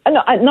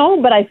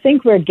 No, but I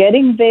think we're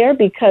getting there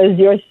because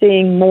you're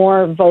seeing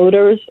more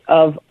voters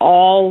of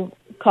all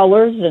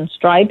colors and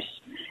stripes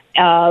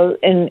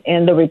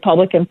in the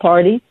Republican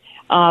Party.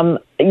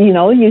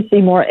 You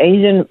see more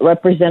Asian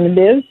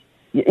representatives.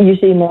 You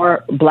see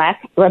more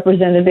black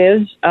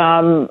representatives,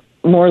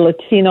 more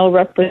Latino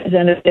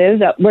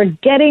representatives. We're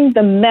getting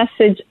the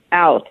message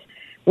out.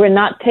 We're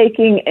not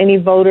taking any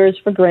voters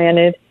for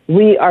granted.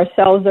 We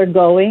ourselves are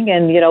going,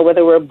 and,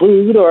 whether we're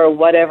booed or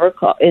whatever,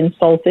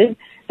 insulted,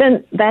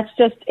 then that's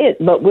just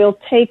it. But we'll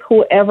take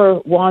whoever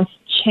wants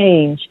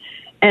change.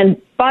 And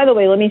by the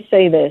way, let me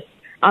say this.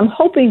 I'm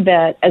hoping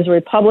that as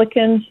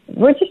Republicans,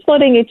 we're just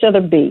letting each other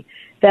be,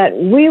 that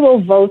we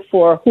will vote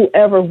for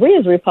whoever we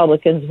as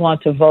Republicans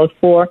want to vote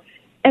for,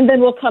 and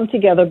then we'll come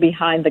together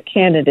behind the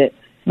candidate.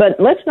 But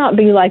let's not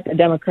be like the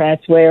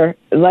Democrats where,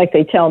 like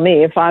they tell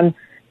me, if I'm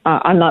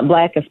not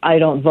black if I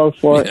don't vote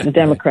for the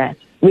Democrats.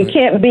 We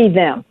can't be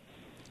them.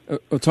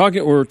 We're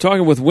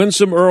talking with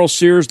Winsome Earl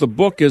Sears. The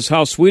book is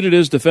How Sweet It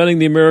Is Defending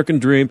the American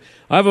Dream.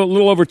 I have a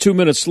little over 2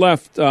 minutes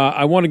left.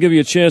 I want to give you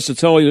a chance to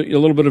tell you a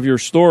little bit of your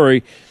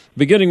story,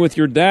 beginning with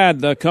your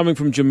dad coming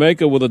from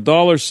Jamaica with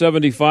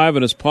 $1.75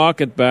 in his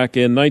pocket back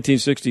in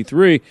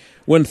 1963,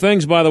 when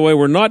things, by the way,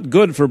 were not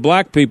good for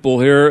black people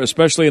here,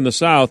 especially in the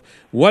South.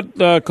 What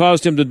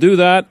caused him to do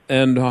that,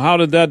 and how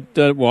did that,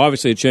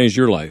 obviously it changed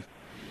your life.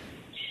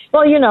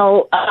 Well,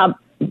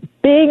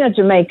 being a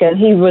Jamaican,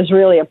 he was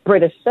really a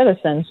British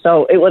citizen,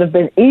 so it would have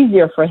been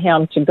easier for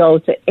him to go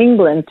to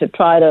England to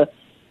try to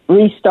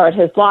restart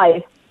his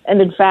life.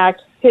 And in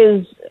fact,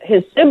 his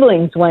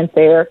siblings went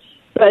there,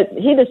 but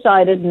he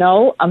decided,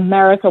 no,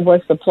 America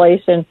was the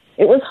place, and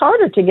it was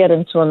harder to get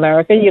into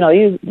America. You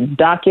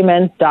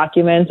documents,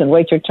 and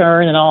wait your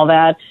turn and all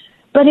that.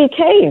 But he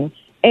came,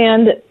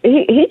 and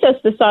he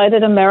just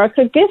decided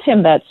America give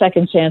him that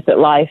second chance at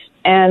life,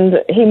 and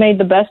he made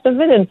the best of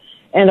it.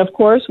 And of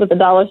course, with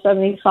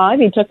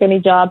 $1.75, he took any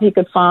job he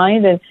could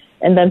find and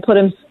then put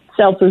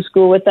himself through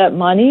school with that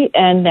money.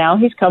 And now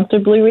he's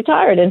comfortably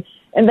retired. And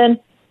then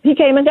he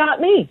came and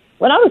got me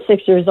when I was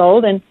 6 years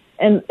old. And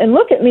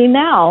look at me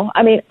now.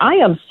 I mean, I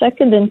am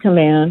second in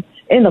command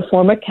in the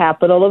former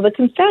capital of the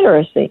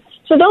Confederacy.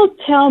 So don't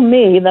tell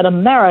me that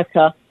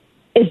America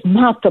is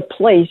not the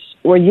place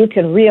where you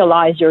can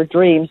realize your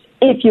dreams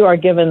if you are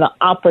given the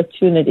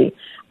opportunity.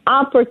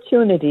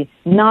 Opportunity,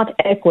 not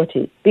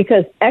equity,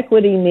 because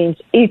equity means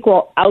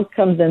equal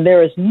outcomes, and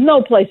there is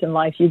no place in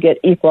life you get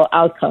equal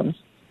outcomes.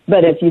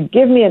 But if you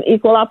give me an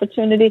equal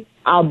opportunity,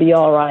 I'll be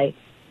all right.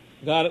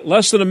 Got it.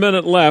 Less than a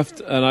minute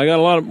left, and I got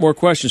a lot more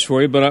questions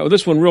for you, but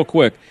this one real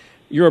quick.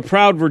 You're a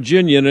proud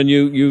Virginian, and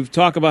you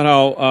talk about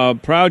how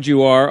proud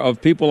you are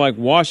of people like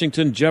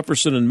Washington,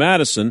 Jefferson, and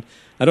Madison.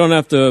 I don't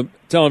have to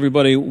tell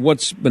everybody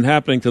what's been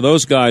happening to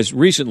those guys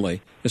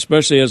recently,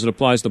 especially as it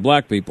applies to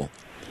black people.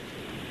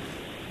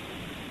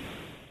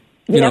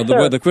 Yes,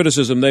 sir. The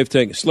criticism they've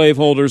taken,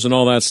 slaveholders and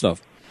all that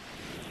stuff.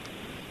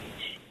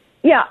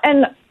 Yeah,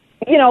 and,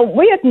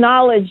 we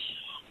acknowledge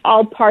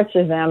all parts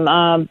of them.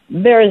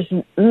 There is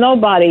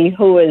nobody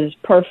who is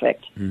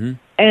perfect. Mm-hmm.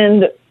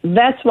 And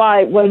that's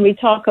why when we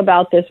talk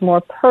about this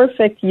more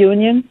perfect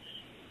union,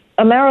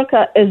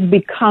 America is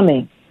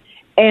becoming.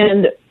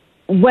 And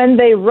when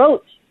they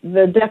wrote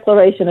the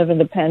Declaration of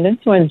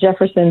Independence, when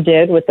Jefferson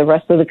did with the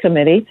rest of the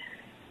committee,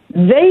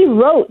 they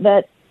wrote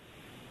that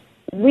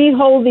we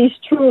hold these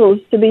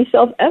truths to be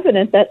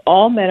self-evident that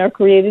all men are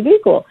created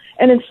equal.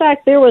 And in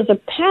fact, there was a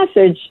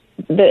passage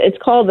that it's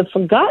called the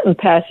Forgotten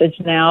Passage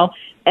now,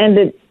 and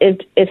it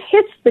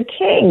hits the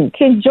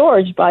King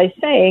George, by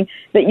saying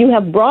that you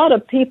have brought a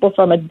people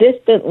from a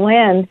distant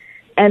land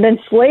and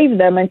enslaved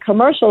them and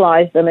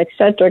commercialized them, et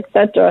cetera, et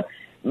cetera.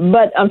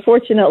 But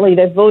unfortunately,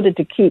 they voted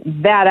to keep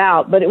that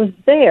out, but it was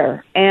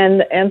there.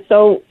 And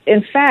so,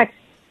 in fact,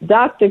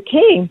 Dr.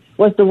 King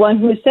was the one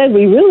who said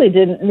we really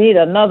didn't need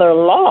another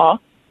law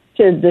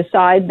to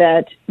decide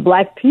that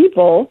black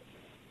people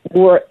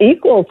were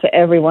equal to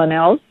everyone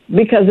else,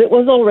 because it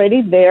was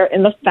already there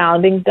in the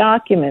founding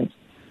documents.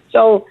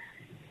 So,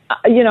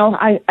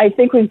 I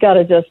think we've got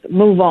to just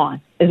move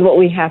on is what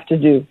we have to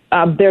do.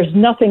 There's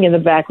nothing in the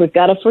back. We've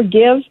got to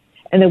forgive,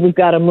 and then we've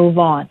got to move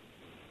on.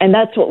 And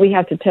that's what we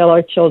have to tell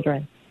our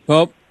children.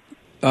 Well,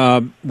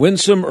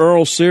 Winsome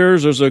Earl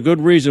Sears, there's a good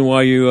reason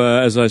why you,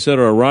 as I said,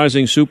 are a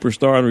rising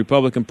superstar in the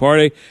Republican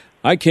Party.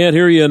 I can't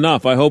hear you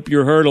enough. I hope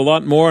you're heard a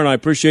lot more, and I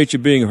appreciate you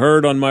being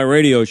heard on my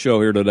radio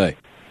show here today.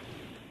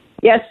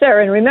 Yes, sir.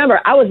 And remember,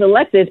 I was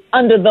elected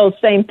under those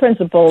same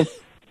principles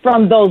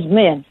from those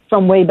men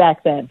from way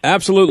back then.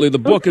 Absolutely. The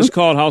book is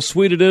called How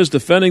Sweet It Is,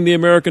 Defending the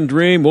American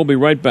Dream. We'll be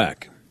right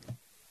back.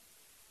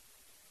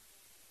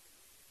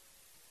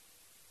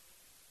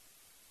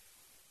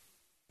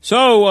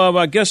 So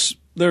I guess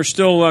they're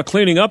still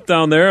cleaning up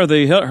down there.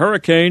 The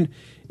hurricane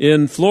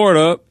in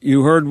Florida,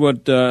 you heard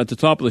what at the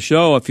top of the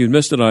show. If you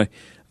missed it,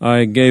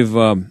 I gave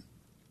Ron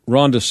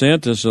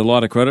DeSantis a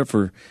lot of credit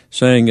for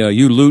saying,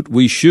 you loot,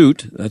 we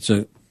shoot.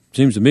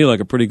 Seems to me like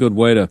a pretty good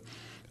way to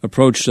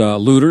approach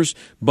looters.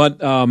 But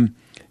Adam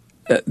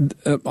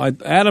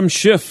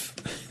Schiff,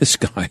 this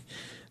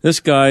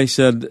guy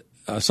said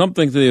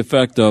something to the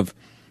effect of,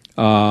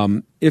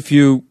 if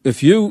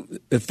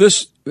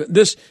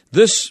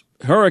this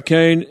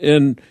hurricane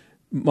in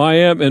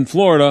Miami, in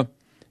Florida,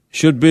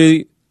 should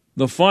be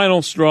the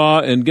final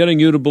straw in getting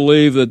you to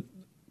believe that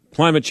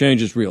climate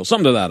change is real,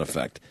 something to that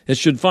effect. It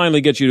should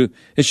finally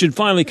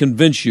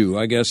convince you,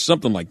 I guess,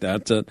 something like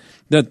that,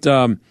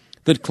 that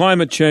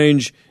climate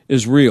change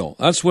is real.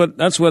 That's what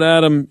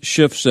Adam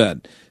Schiff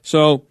said.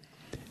 So,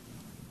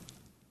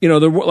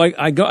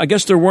 I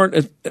guess there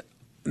weren't.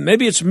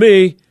 Maybe it's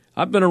me.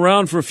 I've been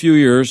around for a few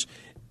years.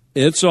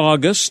 It's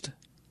August.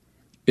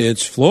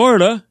 It's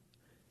Florida.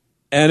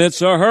 And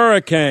it's a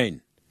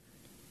hurricane.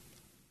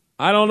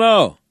 I don't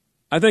know.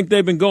 I think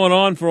they've been going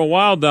on for a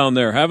while down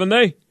there, haven't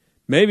they?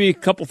 Maybe a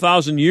couple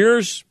thousand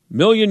years,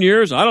 million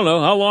years. I don't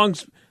know. How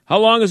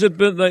long has it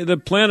been? The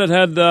planet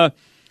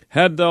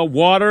had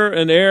water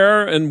and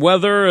air and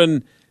weather,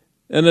 and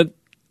it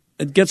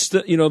gets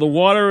the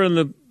water in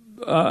the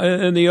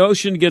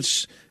ocean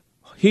gets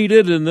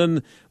heated, and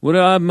then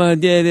I'm not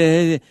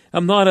a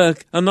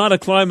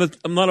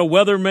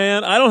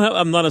weatherman.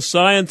 I'm not a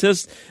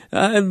scientist,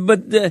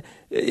 but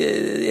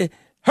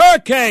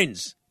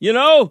hurricanes,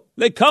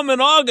 they come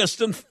in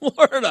August in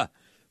Florida.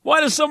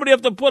 Why does somebody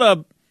have to put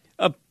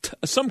have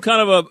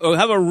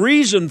a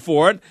reason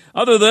for it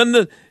other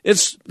than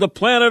it's the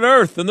planet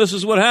Earth and this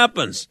is what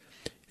happens?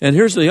 And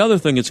here's the other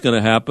thing that's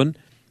going to happen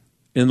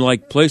in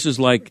places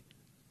like,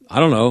 I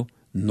don't know,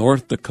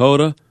 North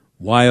Dakota,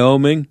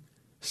 Wyoming,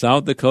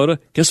 South Dakota.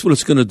 Guess what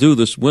it's going to do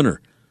this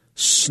winter?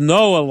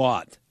 Snow a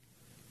lot.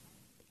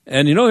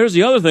 And here's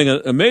the other thing.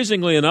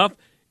 Amazingly enough,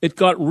 it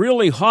got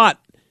really hot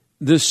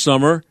this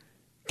summer.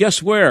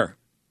 Guess where?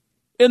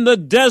 In the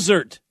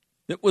desert.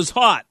 It was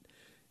hot.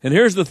 And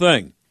here's the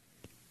thing.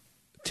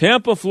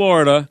 Tampa,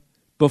 Florida,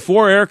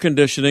 before air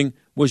conditioning,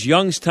 was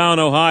Youngstown,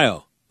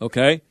 Ohio.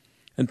 Okay?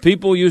 And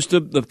people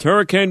the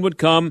hurricane would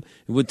come.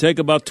 It would take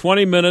about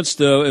 20 minutes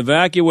to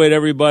evacuate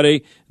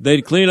everybody.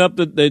 They'd clean up,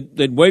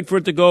 they'd wait for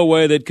it to go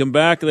away. They'd come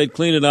back, they'd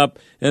clean it up,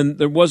 and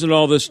there wasn't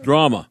all this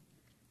drama.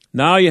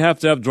 Now you have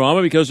to have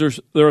drama because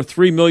there are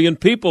 3 million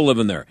people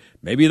living there.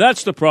 Maybe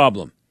that's the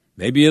problem.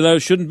 Maybe there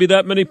shouldn't be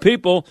that many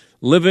people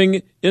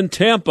living in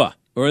Tampa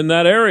or in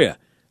that area.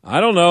 I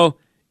don't know.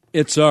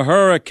 It's a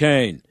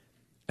hurricane.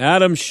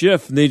 Adam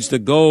Schiff needs to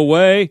go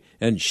away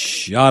and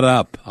shut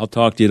up. I'll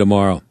talk to you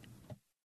tomorrow.